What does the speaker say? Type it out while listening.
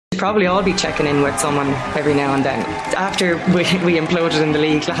probably all be checking in with someone every now and then. After we imploded in the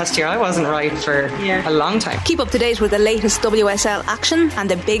league last year, I wasn't right for a long time. Keep up to date with the latest WSL action and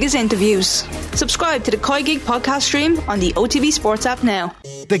the biggest interviews. Subscribe to the Koi Gig podcast stream on the OTB Sports app now.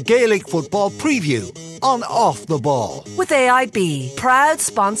 The Gaelic Football Preview on Off the Ball. With AIB, proud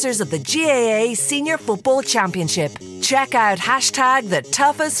sponsors of the GAA Senior Football Championship. Check out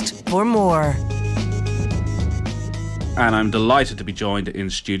 #TheToughest for more. And I'm delighted to be joined in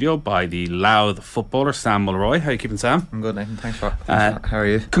studio by the Louth footballer Sam Mulroy. How are you keeping, Sam? I'm good, Nathan. Thanks for how are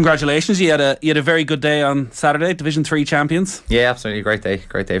you? Congratulations, you had a very good day on Saturday. Division 3 champions. Yeah, absolutely, great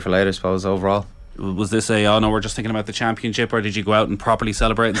day for Louth, I suppose, overall. Was this we're just thinking about the championship, or did you go out and properly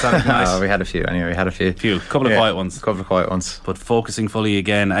celebrate on Saturday night? We had a few anyway. Couple of quiet ones. But focusing fully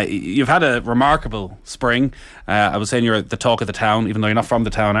again, you've had a remarkable spring. I was saying you're at the talk of the town, even though you're not from the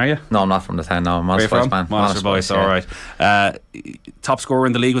town, are you? No, I'm not from the town. No, I'm Monster Boys man. Monster Boys, all right. Top scorer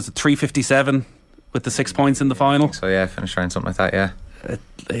in the league was at 357 with the 6 points in the final. So yeah, finished around something like that.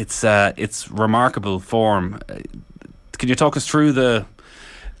 Yeah, it's remarkable form. Can you talk us through the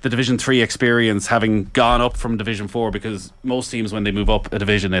Division 3 experience, having gone up from Division 4, because most teams when they move up a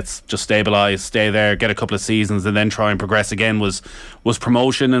division it's just stabilise, stay there, get a couple of seasons and then try and progress again. Was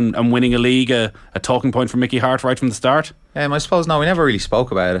promotion and winning a league a talking point for Mickey Harte right from the start? I suppose we never really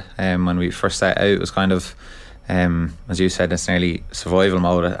spoke about it when we first set out. It was kind of as you said, it's nearly survival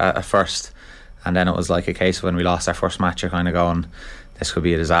mode at first, and then it was like a case of when we lost our first match, you're kind of going, this could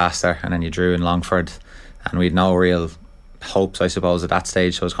be a disaster, and then you drew in Longford and we had no real hopes, I suppose, at that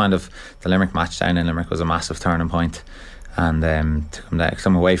stage. So it was kind of the Limerick match down in Limerick was a massive turning point, and to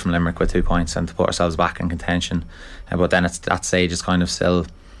come away from Limerick with 2 points and to put ourselves back in contention. But then at that stage it's kind of still,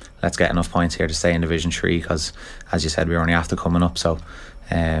 let's get enough points here to stay in Division 3, because as you said, we were only after coming up. So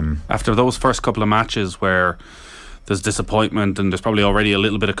after those first couple of matches where there's disappointment and there's probably already a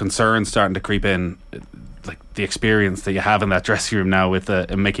little bit of concern starting to creep in, like the experience that you have in that dressing room now with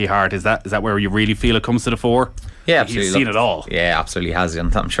Mickey Harte, is that where you really feel it comes to the fore? Yeah, absolutely. He's seen it all. Yeah, absolutely has,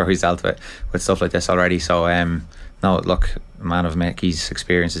 and I'm sure he's dealt with stuff like this already. So no, look, a man of Mickey's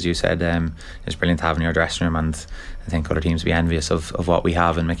experience, as you said, is brilliant to have in your dressing room, and I think other teams would be envious of what we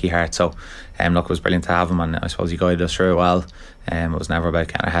have in Mickey Harte. So look, it was brilliant to have him, and I suppose he guided us through it well. It was never about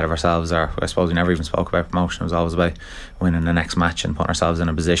getting ahead of ourselves, or I suppose we never even spoke about promotion. It was always about winning the next match and putting ourselves in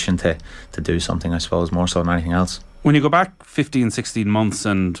a position to do something, I suppose, more so than anything else. When you go back 15, 16 months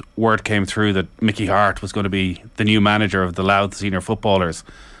and word came through that Mickey Harte was going to be the new manager of the Louth senior footballers,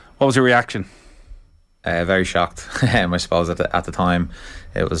 what was your reaction? Very shocked. I suppose at the time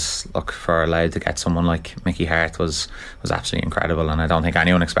it was, look, for Louth to get someone like Mickey Harte was absolutely incredible, and I don't think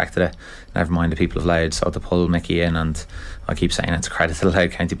anyone expected it, never mind the people of Louth. So to pull Mickey in, and I keep saying it's a credit to the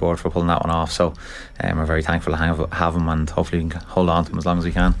Louth County Board for pulling that one off. So we're very thankful to have him, and hopefully we can hold on to him as long as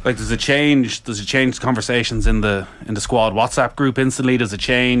we can. Like, does it change conversations in the squad WhatsApp group instantly? Does it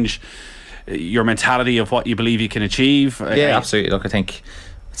change your mentality of what you believe you can achieve? Yeah, absolutely. Look, I think,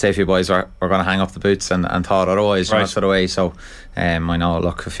 say a few boys were going to hang up the boots and thought otherwise, right, sort of way. So I know,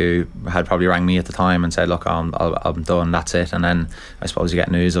 look, a few had probably rang me at the time and said, look, I'm done, that's it. And then I suppose you get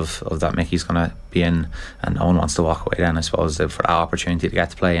news of that Mickey's going to be in, and no one wants to walk away then, I suppose, for that opportunity to get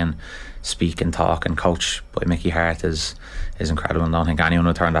to play and speak and talk and coach by Mickey Harte is incredible, and I don't think anyone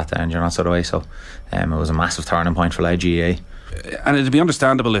would turn that down, you know, that sort of way. So it was a massive turning point for Louth GAA. And it'd be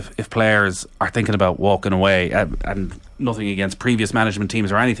understandable if players are thinking about walking away, and nothing against previous management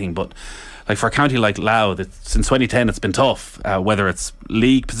teams or anything, but like for a county like Louth, since 2010 it's been tough, whether it's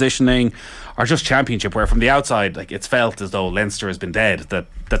league positioning or just championship, where from the outside, like, it's felt as though Leinster has been dead, that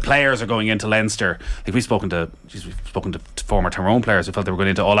players are going into Leinster, like we've spoken to former Tyrone players who felt they were going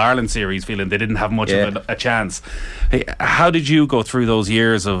into All-Ireland series feeling they didn't have much of a chance. Hey, how did you go through those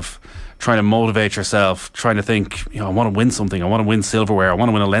years of trying to motivate yourself, trying to think, I want to win something, I want to win silverware, I want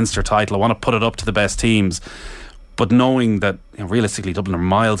to win a Leinster title, I want to put it up to the best teams, but knowing that realistically Dublin are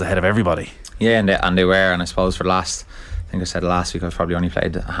miles ahead of everybody? Yeah, and they were, and I suppose for last week I've probably only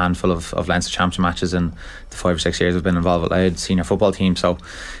played a handful of Leinster Championship matches in the 5 or 6 years I've been involved with Louth senior football team. So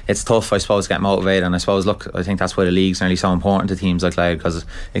it's tough, I suppose, to get motivated, and I suppose, look, I think that's why the league's nearly so important to teams like Louth, because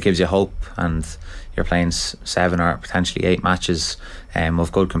it gives you hope, and you're playing 7 or potentially 8 matches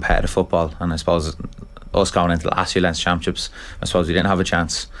of good competitive football. And I suppose us going into the last few Leinster Championships, I suppose we didn't have a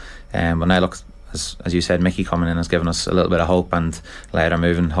chance, but now, look, as you said, Mickey coming in has given us a little bit of hope, and Louth are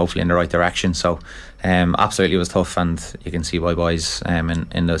moving hopefully in the right direction. So absolutely it was tough, and you can see why boys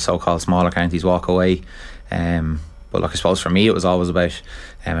in the so-called smaller counties walk away. But look, I suppose for me it was always about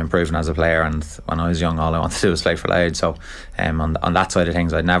improving as a player, and when I was young all I wanted to do was play for Louth. So on that side of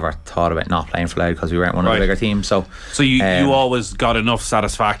things I'd never thought about not playing for Louth because we weren't one of the bigger teams. So you always got enough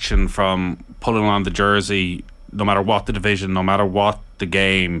satisfaction from pulling on the jersey, no matter what the division, no matter what the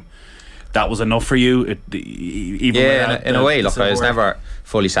game, that was enough for you? In a way, look, I was never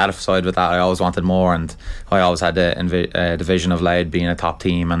fully satisfied with that. I always wanted more, and I always had the vision of Louth being a top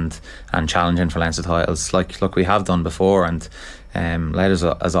team and challenging for Leinster titles. Look, we have done before, and Louth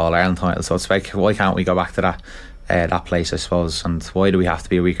has all Ireland titles, so it's like, why can't we go back to that place, I suppose? And why do we have to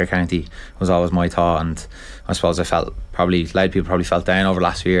be a weaker county was always my thought. And I suppose I felt Louth people probably felt down over the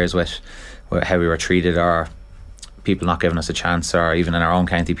last few years with how we were treated, or people not giving us a chance, or even in our own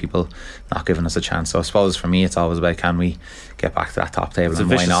county people not giving us a chance. So I suppose for me it's always about, can we get back to that top table? It's a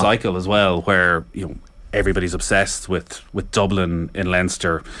vicious cycle as well, where everybody's obsessed with Dublin in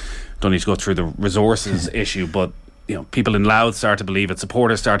Leinster. Don't need to go through the resources issue, but people in Louth start to believe it,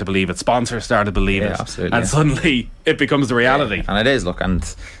 supporters start to believe it, sponsors start to believe it, absolutely, and suddenly it becomes the reality. Yeah, and it is. Look,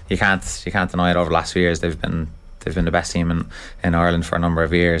 and you can't deny it. Over the last few years they've been the best team in Ireland for a number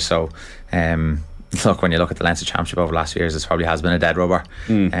of years. So look, when you look at the Leinster Championship over the last few years, it probably has been a dead rubber.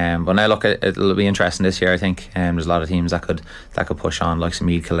 But now look, it'll be interesting this year. I think there's a lot of teams that could push on, like some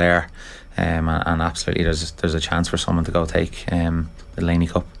Meath, Kildare, and absolutely there's a chance for someone to go take the Laney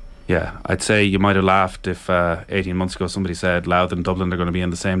Cup. Yeah, I'd say you might have laughed if 18 months ago somebody said Louth and Dublin are going to be in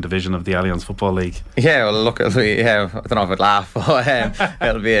the same division of the Allianz Football League. Yeah, well, look, I don't know if I'd laugh, but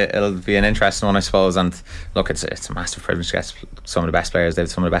it'll be an interesting one, I suppose. And look, it's a massive privilege to get some of the best players. They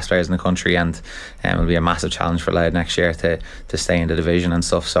have some of the best players in the country, and it'll be a massive challenge for Louth next year to stay in the division and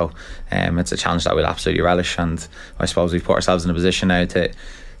stuff. So it's a challenge that we'll absolutely relish, and I suppose we've put ourselves in a position now to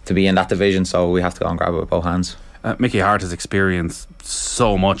be in that division, so we have to go and grab it with both hands. Mickey Harte has experienced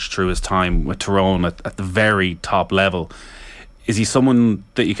so much through his time with Tyrone at the very top level. Is he someone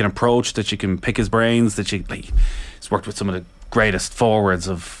that you can approach, that you can pick his brains, that he's worked with some of the greatest forwards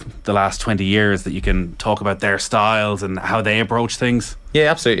of the last 20 years, that you can talk about their styles and how they approach things?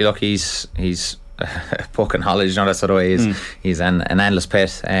 Yeah, absolutely. Look, he's book and knowledge, that sort of way. He's an endless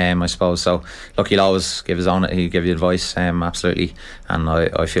pit, I suppose. So look, he'll always give he'll give you advice, absolutely, and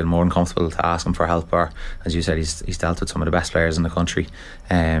I feel more than comfortable to ask him for help. Or as you said, he's dealt with some of the best players in the country,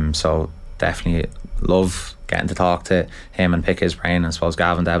 so definitely love getting to talk to him and pick his brain. And I suppose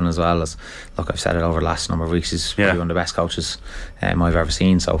Gavin, Devlin as well. Look, I've said it over the last number of weeks, he's probably one of the best coaches I've ever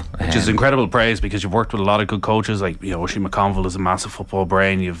seen. So which is incredible praise, because you've worked with a lot of good coaches, like Oisin McConville is a massive football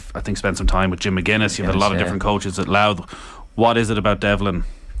brain. You've, I think, spent some time with Jim McGuinness. You've had a lot of different coaches at Louth. What is it about Devlin?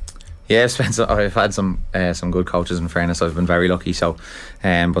 Yeah, I've had some good coaches, in fairness. I've been very lucky. So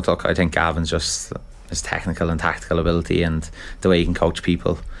but look, I think Gavin's just his technical and tactical ability, and the way he can coach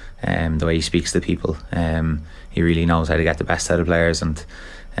people, the way he speaks to people, he really knows how to get the best out of players. And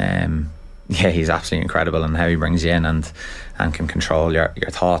he's absolutely incredible, and how he brings you in and can control your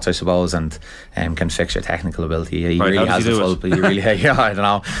thoughts, I suppose, and can fix your technical ability. He really has the full. He really, I don't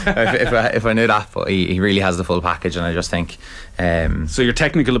know if I knew that, but he really has the full package. And I just think. So your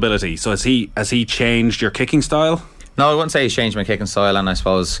technical ability. So has he changed your kicking style? No, I wouldn't say he's changed my kicking style, and I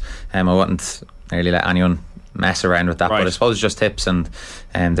suppose I wouldn't really let anyone mess around with that. But I suppose just tips and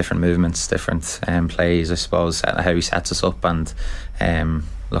different movements, different plays, I suppose, how he sets us up. And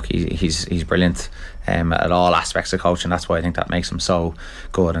look, he's brilliant at all aspects of coaching. That's why I think that makes him so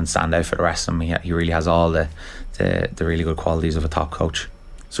good and stand out for the rest of them. He really has all the really good qualities of a top coach.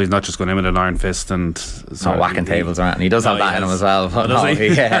 So he's not just going in with an iron fist and not whacking tables around. And he does have that in him as well. But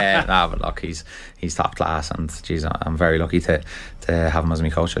but look, he's top class, and geez, I'm very lucky to have him as my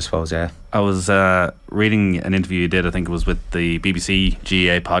coach, I suppose. Yeah, I was reading an interview you did, I think it was with the BBC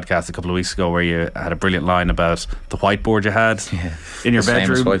GAA podcast a couple of weeks ago, where you had a brilliant line about the whiteboard you had in your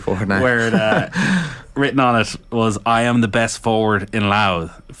bedroom, where written on it was, "I am the best forward in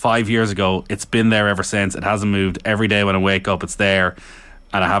Louth. 5 years ago, it's been there ever since. It hasn't moved. Every day when I wake up, it's there,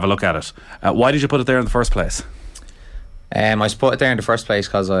 and I have a look at it." Why did you put it there in the first place? I put it there in the first place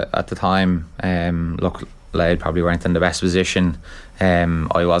because at the time, look, Louth probably weren't in the best position.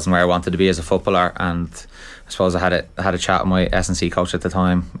 I wasn't where I wanted to be as a footballer, and I suppose I had a chat with my S&C coach at the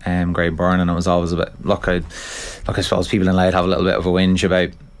time, Graham Byrne, and it was always a bit. I suppose people in Louth have a little bit of a whinge about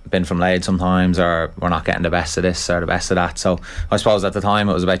being from Louth sometimes, or we're not getting the best of this or the best of that. So I suppose at the time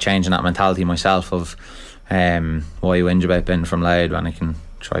it was about changing that mentality myself of why you whinge about being from Louth when I can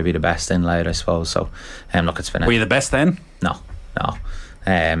try to be the best in Louth, I suppose. So look, it's been. Were you the best then? No.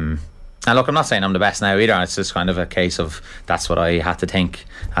 And look, I'm not saying I'm the best now either. It's just kind of a case of that's what I had to think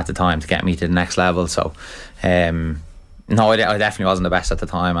at the time to get me to the next level. So No, I definitely wasn't the best at the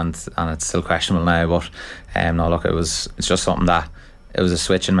time, and it's still questionable now. But no, look, it's just something that it was a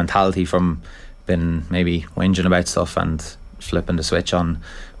switch in mentality from being maybe whinging about stuff and flipping the switch on.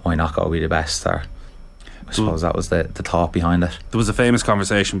 Why not go be the best? Or I suppose that was the thought behind it. There was a famous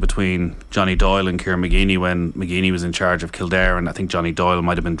conversation between Johnny Doyle and Kieran McGeeney when McGeeney was in charge of Kildare, and I think Johnny Doyle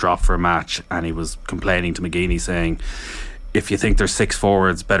might have been dropped for a match, and he was complaining to McGeeney saying, if you think there's 6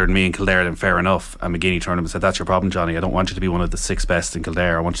 forwards better than me in Kildare, then fair enough. And McGeeney turned him and said, that's your problem, Johnny. I don't want you to be one of the 6 best in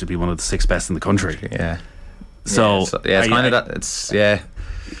Kildare. I want you to be one of the 6 best in the country. Yeah. So it's kind of that. It's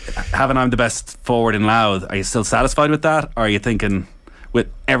having I'm the best forward in Louth, are you still satisfied with that, or are you thinking, with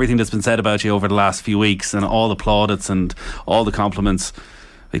everything that's been said about you over the last few weeks and all the plaudits and all the compliments,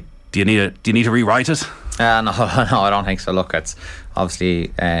 like, do you need to rewrite it? No, I don't think so. Look, it's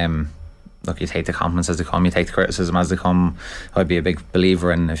obviously look, you take the compliments as they come, you take the criticism as they come. I'd be a big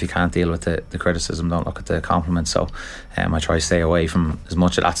believer in, if you can't deal with the criticism, don't look at the compliments. So I try to stay away from as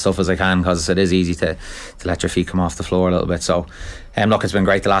much of that stuff as I can, because it is easy to let your feet come off the floor a little bit. So look, it's been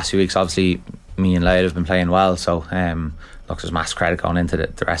great the last few weeks. Obviously me and Louth have been playing well, so look, there's massive credit going into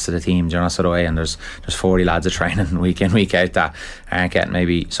the rest of the team, you know, sort of way. And there's 40 lads of training week in, week out that aren't getting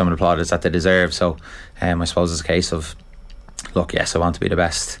maybe some of the plaudits that they deserve. So I suppose it's a case of, look, yes, I want to be the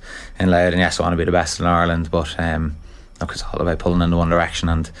best in Louth, and yes, I want to be the best in Ireland, but look, it's all about pulling in the one direction.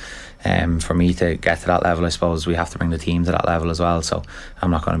 And for me to get to that level, I suppose we have to bring the team to that level as well. So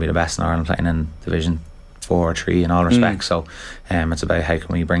I'm not going to be the best in Ireland playing in Division 4 or 3 in all respects. So it's about how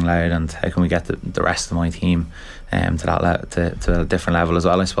can we bring Louth and how can we get the rest of my team to that to a different level as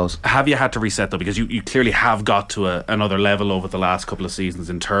well, I suppose. Have you had to reset though, because you clearly have got to another level over the last couple of seasons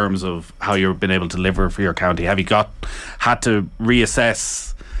in terms of how you've been able to deliver for your county? Have you had to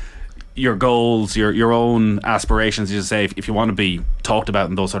reassess your goals, your own aspirations? You say, if you want to be talked about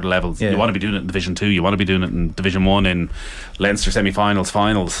in those sort of levels, you want to be doing it in Division 2, you want to be doing it in Division 1, in Leinster semi-finals,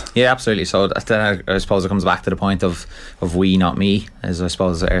 finals. Yeah, absolutely. So then I suppose it comes back to the point of we, not me, as I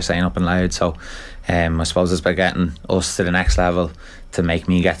suppose they're saying up in Louth. So I suppose it's about getting us to the next level to make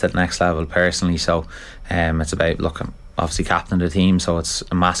me get to the next level personally. So it's about, look, I'm obviously captain of the team, so it's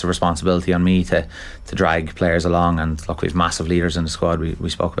a massive responsibility on me to drag players along. And look, we've massive leaders in the squad. We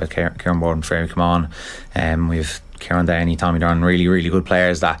spoke about Kieran Borden, Ferry come on, we've Kieran Downey, Tommy Dunn, really, really good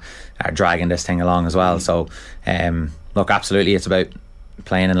players that are dragging this thing along as well. So look, absolutely, it's about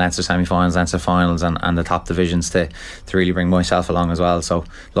playing in Leinster semi-finals, Leinster finals, and the top divisions to really bring myself along as well. So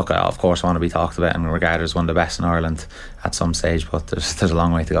look, I of course want to be talked about and regarded as one of the best in Ireland at some stage, but there's a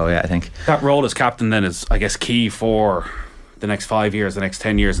long way to go yet, I think. That role as captain then is, I guess, key for the next 5 years, the next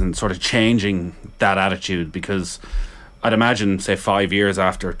 10 years, and sort of changing that attitude, because I'd imagine, say 5 years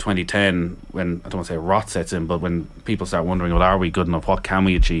after 2010, when, I don't want to say rot sets in, but when people start wondering, well, are we good enough, what can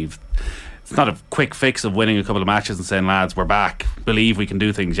we achieve? It's not a quick fix of winning a couple of matches and saying, lads, we're back, believe we can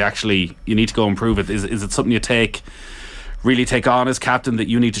do things. You need to go and prove it. Is it something you really take on as captain, that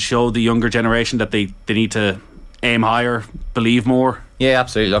you need to show the younger generation that they need to aim higher, believe more? Yeah,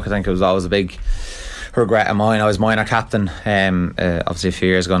 absolutely. Look, I think it was always a big regret of mine. I was minor captain obviously a few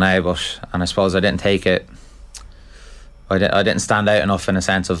years ago now, and I suppose I didn't take it, I didn't stand out enough in a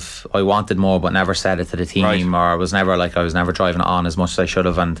sense of I wanted more but never said it to the team, right. Or I was never driving it on as much as I should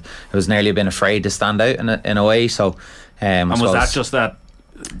have, and I was nearly been afraid to stand out in a way. So and was that just that?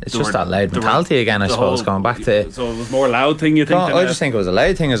 It's just that Louth mentality again, I suppose, going back to. So it was more a Louth thing, you think? No, I just think it was a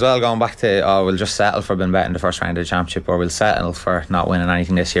Louth thing as well, going back to, we'll just settle for being better in the first round of the championship, or we'll settle for not winning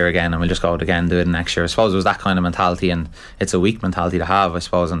anything this year again, and we'll just go out again, do it next year. I suppose it was that kind of mentality, and it's a weak mentality to have, I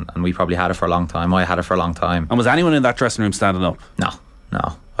suppose, and we probably had it for a long time. I had it for a long time. And was anyone in that dressing room standing up? No.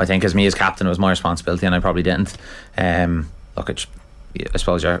 I think as captain, it was my responsibility, and I probably didn't. Look, I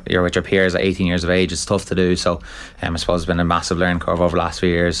suppose you're with your peers at 18 years of age. It's tough to do. So I suppose it's been a massive learning curve over the last few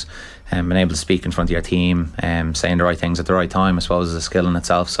years. Being able to speak in front of your team, saying the right things at the right time, I suppose, is a skill in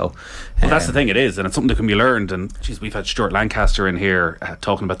itself. So well, that's the thing, it is, and it's something that can be learned. And geez, we've had Stuart Lancaster in here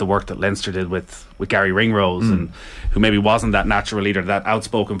talking about the work that Leinster did with Gary Ringrose, and who maybe wasn't that natural leader, that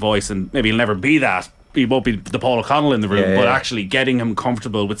outspoken voice, and maybe he'll never be that. He won't be the Paul O'Connell in the room, but actually getting him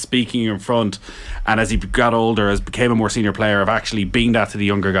comfortable with speaking in front, and as he got older, as became a more senior player, of actually being that to the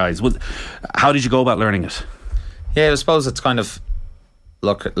younger guys. How did you go about learning it? Yeah, I suppose it's kind of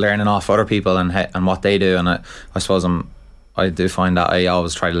learning off other people and what they do, and I suppose I do find that I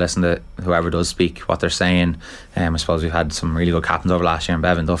always try to listen to whoever does speak, what they're saying. I suppose we've had some really good captains over last year, and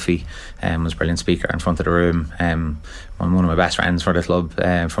Bevan Duffy was a brilliant speaker in front of the room. One of my best friends for the club,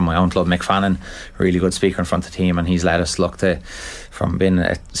 from my own club, Mick Fannin, really good speaker in front of the team, and he's led us from being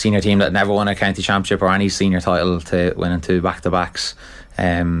a senior team that never won a county championship or any senior title to winning 2 back-to-backs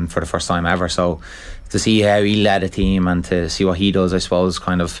for the first time ever. So to see how he led a team and to see what he does, I suppose,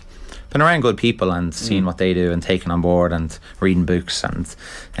 kind of been around good people and seeing what they do and taking on board and reading books and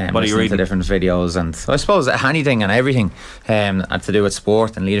listening to different videos, and I suppose anything and everything to do with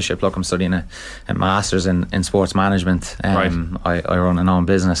sport and leadership. Look, I'm studying a master's in sports management. I run an own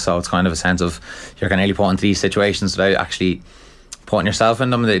business, so it's kind of a sense of you're kind of really put into these situations without actually putting yourself in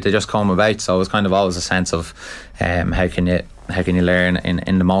them. They just come about, so it's kind of always a sense of how can you learn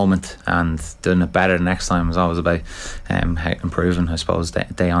in the moment, and doing it better the next time is always about improving, I suppose,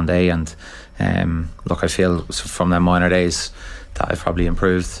 day on day. And look, I feel from them minor days that I've probably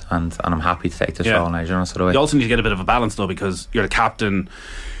improved, and I'm happy to take this role now. You also need to get a bit of a balance though, because you're the captain,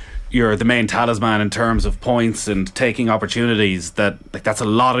 you're the main talisman in terms of points and taking opportunities. That's a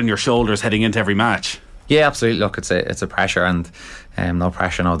lot on your shoulders heading into every match. Yeah, absolutely. Look, it's a pressure, and no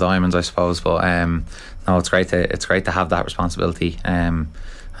pressure, no diamonds, I suppose. But no, it's great to have that responsibility, and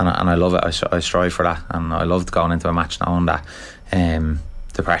I love it. I strive for that, and I loved going into a match knowing that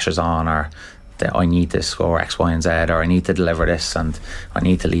the pressure's on, or that I need to score X, Y, and Z, or I need to deliver this, and I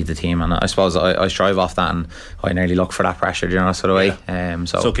need to lead the team. And I suppose I strive off that, and I nearly look for that pressure, sort of way.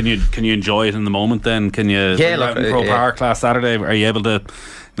 So can you enjoy it in the moment then? Can you? Yeah, look, in Pro Park last Saturday, are you able to,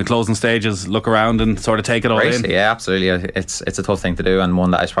 in the closing stages, look around and sort of take it all in? Yeah, absolutely. It's a tough thing to do, and one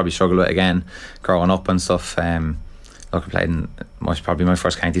that I probably struggled with again growing up and stuff. Look, I played in probably my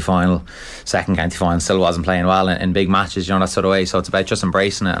first county final, second county final, still wasn't playing well in big matches, that sort of way. So it's about just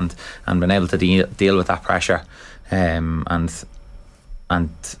embracing it and being able to deal with that pressure, and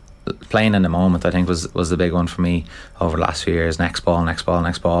playing in the moment, I think was the big one for me over the last few years. Next ball is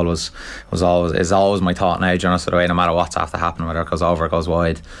always my thought now, sort of way, no matter what's after happening, whether it goes over, it goes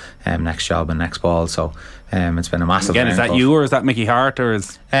wide, next job and next ball. So it's been a massive. Again, is that you or is that Mickey Harte, or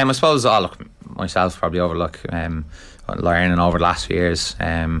is? I suppose myself probably learning over the last few years,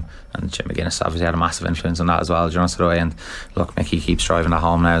 and Jim McGuinness obviously had a massive influence on that as well, sort of way. And look, Mickey keeps driving that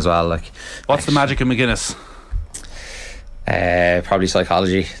home now as well. What's the magic of McGuinness? Probably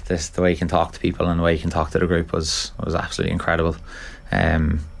psychology. The way he can talk to people and the way he can talk to the group was absolutely incredible. I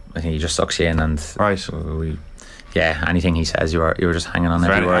think he just sucks you in, and anything he says, you were just hanging on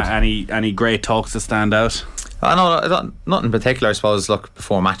every word. Any great talks that stand out? No, not in particular. I suppose. Look,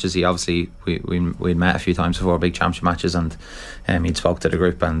 before matches, he obviously we'd met a few times before big championship matches, and he'd spoke to the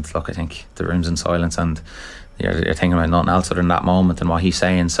group, and look, I think the room's in silence, and you're thinking about nothing else other than that moment and what he's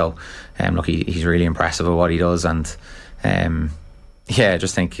saying. So look, he's really impressive at what he does, and I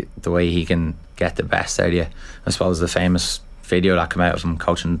just think the way he can get the best out of you. I suppose the famous video that came out of him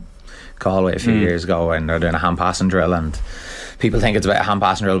coaching Galway a few years ago, when they're doing a hand passing drill, and people think it's about a hand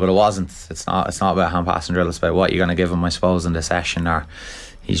passing drill, but it wasn't. It's not about a hand passing drill. It's about what you're going to give him, I suppose, in the session, or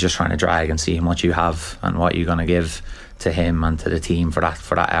he's just trying to drag and see how much you have and what you're going to give to him and to the team for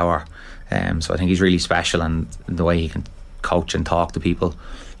that hour. So I think he's really special, and the way he can coach and talk to people,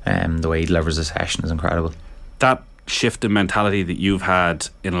 the way he delivers the session is incredible. That shift in mentality that you've had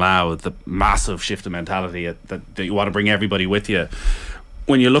in Louth, the massive shift in mentality that you want to bring everybody with you.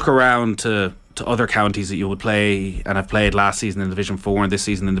 When you look around to other counties that you would play and have played last season in Division 4 and this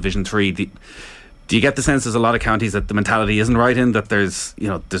season in Division 3, do you get the sense there's a lot of counties that the mentality isn't right in? That there's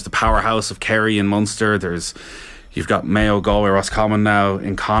the powerhouse of Kerry and Munster, you've got Mayo, Galway, Roscommon now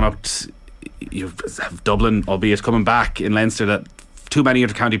in Connacht, you have Dublin, albeit coming back in Leinster, that too many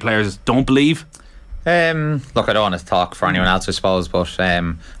other county players don't believe. Look, I don't want to talk for anyone else, I suppose, but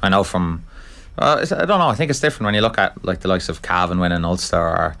I know from I don't know, I think it's different when you look at the likes of Gavin winning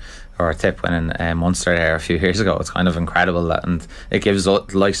Ulster or Tip winning Munster there a few years ago. It's kind of incredible, and it gives the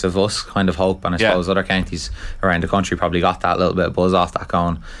likes of us kind of hope, and I suppose other counties around the country probably got that little bit of buzz off that,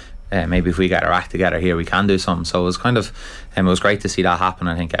 going maybe if we get our act together here we can do something. So it was kind of it was great to see that happen.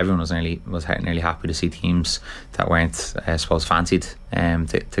 I think everyone was nearly happy to see teams that weren't I suppose fancied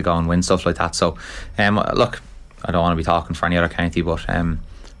to go and win stuff like that. So look, I don't want to be talking for any other county, but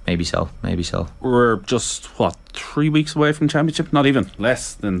maybe so. We're just 3 weeks away from championship, not even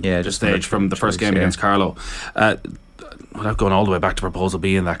less than just stage from the first game against Carlow. Without going all the way back to Proposal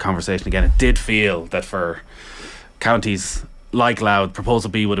B in that conversation again, it did feel that for counties like Louth, Proposal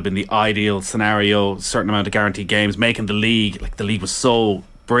B would have been the ideal scenario. Certain amount of guaranteed games, making the league was so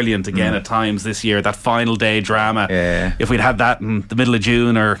brilliant again at times this year. That final day drama, if we'd had that in the middle of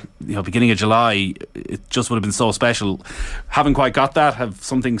June or beginning of July, it just would have been so special. Haven't quite got that, have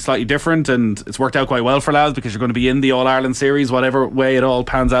something slightly different, and it's worked out quite well for Louth because you're going to be in the All-Ireland series whatever way it all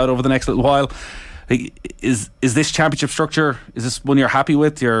pans out over the next little while. Is this championship structure, is this one you're happy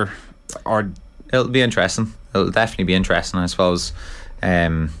with? Or it'll be interesting. It'll definitely be interesting, I suppose.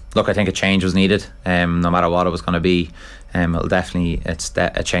 look, I think a change was needed. No matter what it was going to be,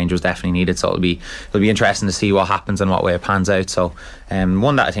 a change was definitely needed. So it'll be interesting to see what happens and what way it pans out. So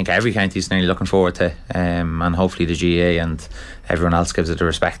one that I think every county is nearly looking forward to, and hopefully the GAA and everyone else gives it the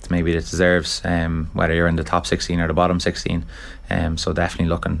respect maybe it deserves, whether you're in the top 16 or the bottom 16. So definitely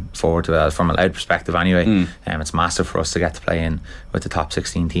looking forward to it from a Louth perspective anyway. It's massive for us to get to play in with the top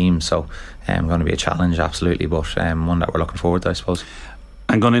 16 teams, so going to be a challenge absolutely, but one that we're looking forward to, I suppose.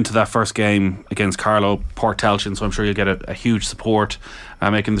 And going into that first game against Carlow, Port Telchin, so I'm sure you'll get a huge support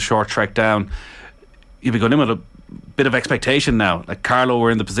making the short trek down. You'll be going in with a bit of expectation now. Like Carlow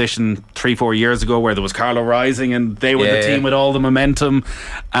were in the position 3-4 years ago where there was Carlow Rising and they were the team with all the momentum,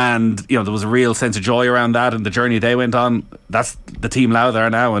 and there was a real sense of joy around that and the journey they went on. That's the team Louth are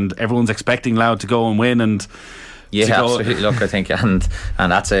now, and everyone's expecting Louth to go and win. And absolutely. Look, I think and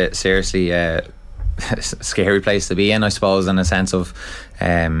that's a seriously scary place to be in, I suppose, in a sense of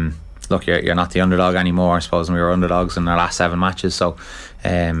look, you're not the underdog anymore, I suppose, and we were underdogs in our last 7 matches, so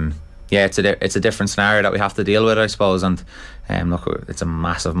it's a different scenario that we have to deal with, I suppose. And look, it's a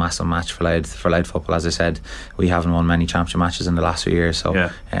massive match for Louth football. As I said, we haven't won many championship matches in the last few years, so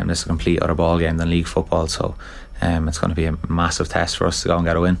this is a complete other ball game than league football, so it's going to be a massive test for us to go and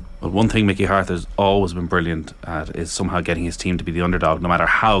get a win. Well, one thing Mickey Harte has always been brilliant at is somehow getting his team to be the underdog, no matter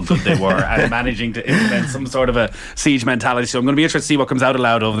how good they were, and managing to implement some sort of a siege mentality. So I'm going to be interested to see what comes out of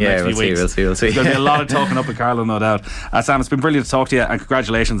Louth over the next few weeks. We'll see. There's going to be a lot of talking up with Carlow, no doubt. Sam, it's been brilliant to talk to you, and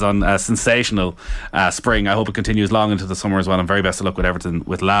congratulations on a sensational spring. I hope it continues long into the summer as well, and very best of luck with everything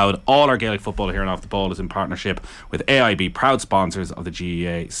with Louth. All our Gaelic football here and Off the Ball is in partnership with AIB, proud sponsors of the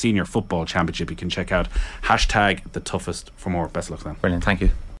GAA Senior Football Championship. You can check out #TheToughest for more. Best of luck, Sam. Brilliant, thank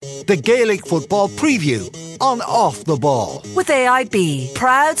you. The Gaelic Football Preview on Off the Ball. With AIB,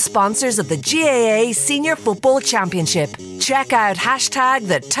 proud sponsors of the GAA Senior Football Championship. Check out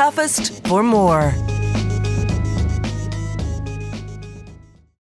 #TheToughest for more.